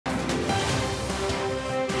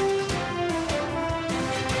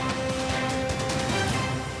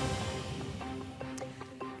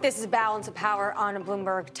This is Balance of Power on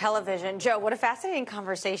Bloomberg Television. Joe, what a fascinating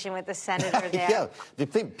conversation with the senator there.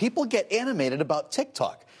 Yeah, people get animated about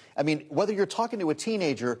TikTok. I mean, whether you're talking to a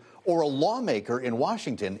teenager or a lawmaker in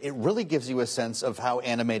Washington, it really gives you a sense of how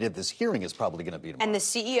animated this hearing is probably going to be tomorrow. And the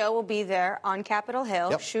CEO will be there on Capitol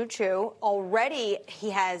Hill, Shoo Chu. Already he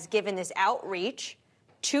has given this outreach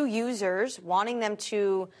to users, wanting them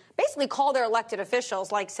to basically call their elected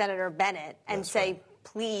officials like Senator Bennett and say,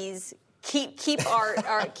 please keep our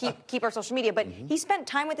social media. But he spent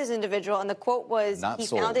time with this individual, and the quote was, he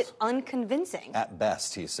found it unconvincing. At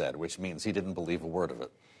best, he said, which means he didn't believe a word of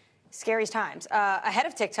it. Scary times. Ahead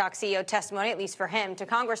of TikTok CEO testimony, at least for him, to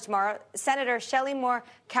Congress tomorrow, Senator Shelley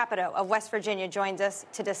Capito of West Virginia joins us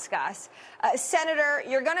to discuss. Senator,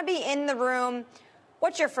 you're going to be in the room.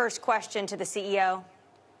 What's your first question to the CEO?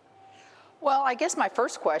 Well, I guess my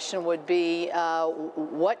first question would be,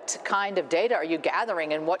 what kind of data are you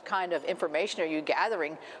gathering and what kind of information are you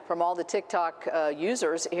gathering from all the TikTok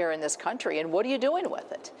users here in this country, and what are you doing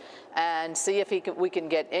with it? And see if we can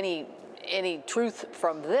get any truth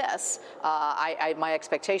from this. My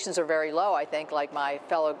expectations are very low, I think, like my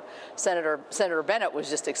fellow Senator Bennett was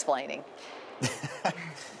just explaining.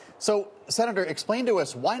 So, Senator, explain to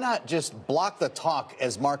us, why not just block the talk,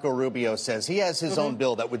 as Marco Rubio says? He has his own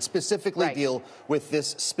bill that would specifically deal with this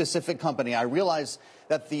specific company. I realize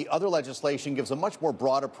that the other legislation gives a much more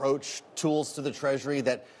broad approach, tools to the Treasury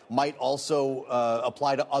that might also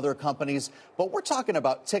apply to other companies. But we're talking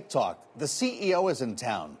about TikTok. The CEO is in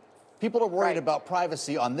town. People are worried about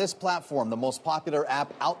privacy on this platform, the most popular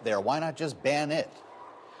app out there. Why not just ban it?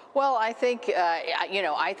 Well, I think,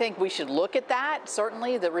 I think we should look at that.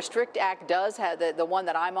 Certainly, the Restrict Act does have, the one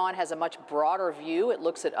that I'm on has a much broader view. It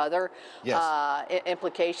looks at other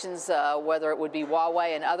implications, whether it would be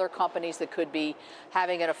Huawei and other companies that could be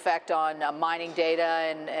having an effect on mining data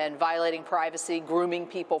and violating privacy, grooming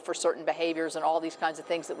people for certain behaviors, and all these kinds of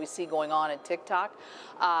things that we see going on in TikTok.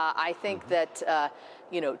 I think that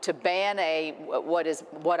to ban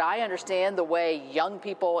what I understand the way young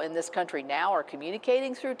people in this country now are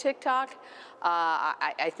communicating through TikTok,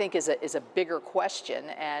 I think is a bigger question,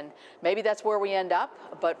 and maybe that's where we end up.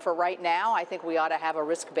 But for right now, I think we ought to have a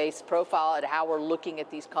risk-based profile at how we're looking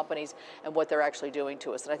at these companies and what they're actually doing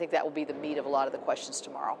to us, and I think that will be the meat of a lot of the questions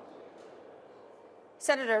tomorrow.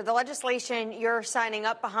 Senator, the legislation you're signing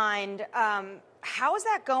up behind, how is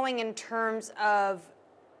that going in terms of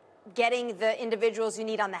getting the individuals you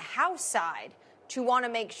need on the House side to want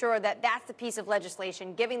to make sure that that's the piece of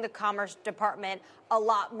legislation, giving the Commerce Department a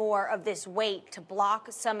lot more of this weight to block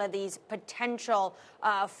some of these potential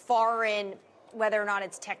foreign, whether or not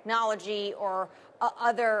it's technology or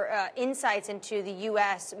other insights into the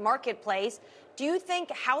U.S. marketplace? Do you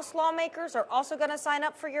think House lawmakers are also going to sign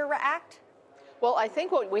up for your act? Well, I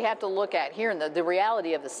think what we have to look at here, and the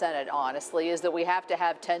reality of the Senate, honestly, is that we have to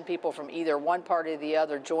have 10 people from either one party or the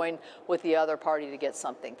other join with the other party to get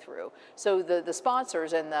something through. So the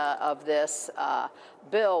sponsors of this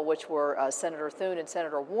bill, which were Senator Thune and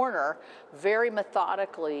Senator Warner, very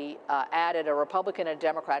methodically added a Republican and a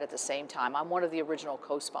Democrat at the same time. I'm one of the original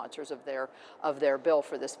co-sponsors of their bill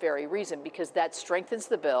for this very reason, because that strengthens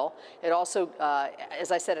the bill. It also,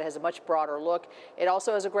 as I said, it has a much broader look. It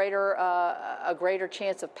also has a greater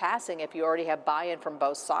chance of passing if you already have buy-in from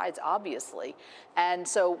both sides, obviously. And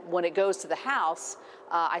so when it goes to the House,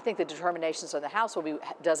 I think the determinations on the House will be,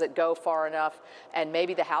 does it go far enough? And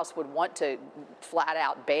maybe the House would want to flat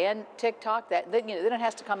out ban TikTok. Then it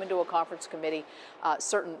has to come into a conference committee.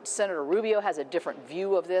 Senator Rubio has a different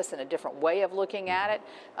view of this and a different way of looking at it.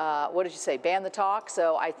 What did you say? Ban the talk?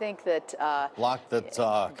 So I think that block the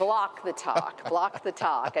talk. Block the talk. Block the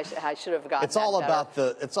talk. I should have gotten. It's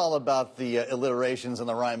all about the alliterations and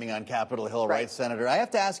the rhyming on Capitol Hill, right, Senator? I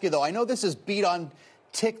have to ask you though. I know this is Beat on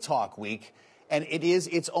TikTok week, and it is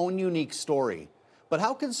its own unique story. But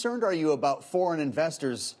how concerned are you about foreign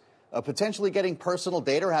investors potentially getting personal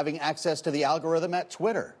data or having access to the algorithm at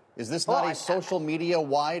Twitter? Is this not a social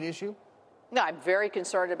media-wide issue? No, I'm very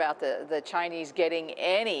concerned about the Chinese getting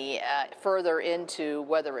any further into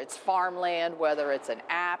whether it's farmland, whether it's an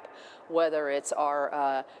app, whether it's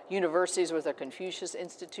our universities with our Confucius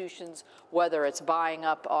institutions, whether it's buying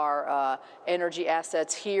up our energy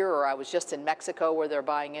assets here, or I was just in Mexico where they're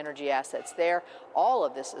buying energy assets there. All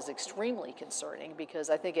of this is extremely concerning because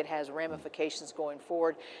I think it has ramifications going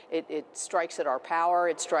forward. It strikes at our power,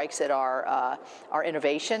 it strikes at our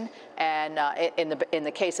innovation, and in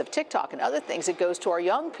the case of TikTok and other other things, it goes to our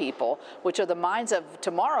young people, which are the minds of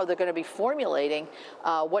tomorrow. They're going to be formulating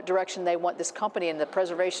what direction they want this company, and the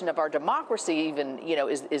preservation of our democracy even,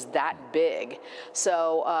 is that big.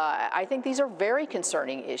 So I think these are very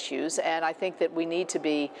concerning issues, and I think that we need to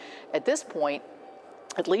be, at this point,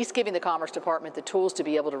 at least giving the Commerce Department the tools to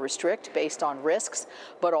be able to restrict based on risks,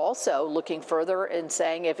 but also looking further and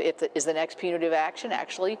saying is the next punitive action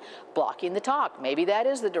actually blocking the talk? Maybe that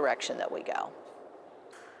is the direction that we go.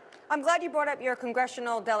 I'm glad you brought up your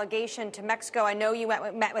congressional delegation to Mexico. I know you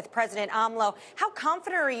met with President AMLO. How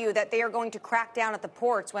confident are you that they are going to crack down at the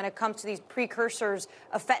ports when it comes to these precursors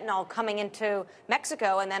of fentanyl coming into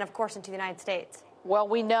Mexico and then, of course, into the United States? Well,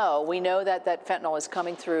 we know that fentanyl is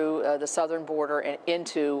coming through the southern border and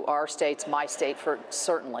into our states, my state,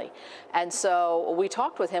 certainly. And so we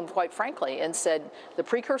talked with him, quite frankly, and said, the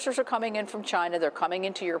precursors are coming in from China. They're coming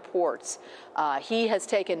into your ports. He has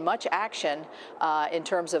taken much action in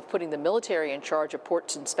terms of putting the military in charge of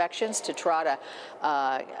ports inspections to try to,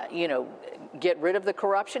 get rid of the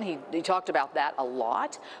corruption. He talked about that a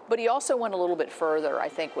lot, but he also went a little bit further, I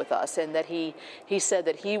think, with us, in that he said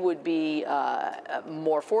that he would be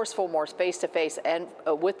more forceful, more face-to-face, and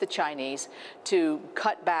with the Chinese to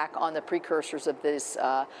cut back on the precursors of this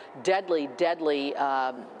deadly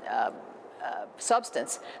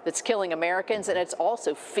substance that's killing Americans, and it's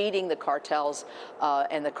also feeding the cartels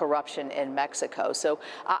and the corruption in Mexico. So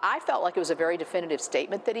I felt like it was a very definitive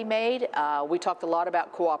statement that he made. We talked a lot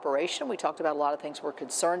about cooperation. We talked about a lot of things we're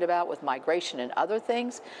concerned about with migration and other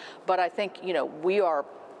things. But I think, we are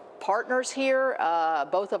partners here,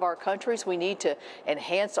 both of our countries. We need to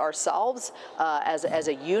enhance ourselves as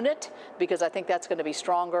a unit, because I think that's going to be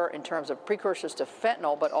stronger in terms of precursors to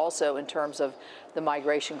fentanyl, but also in terms of the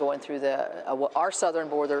migration going through our southern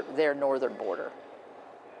border, their northern border.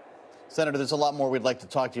 Senator, there's a lot more we'd like to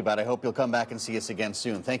talk to you about. I hope you'll come back and see us again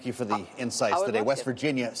soon. Thank you for the insights today. West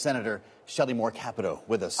Virginia Senator Shelley Capito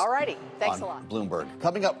with us. All righty. Thanks a lot. Bloomberg.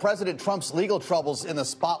 Coming up, President Trump's legal troubles in the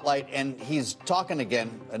spotlight, and he's talking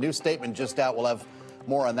again. A new statement just out. We'll have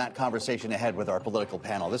more on that conversation ahead with our political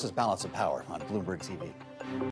panel. This is Balance of Power on Bloomberg TV.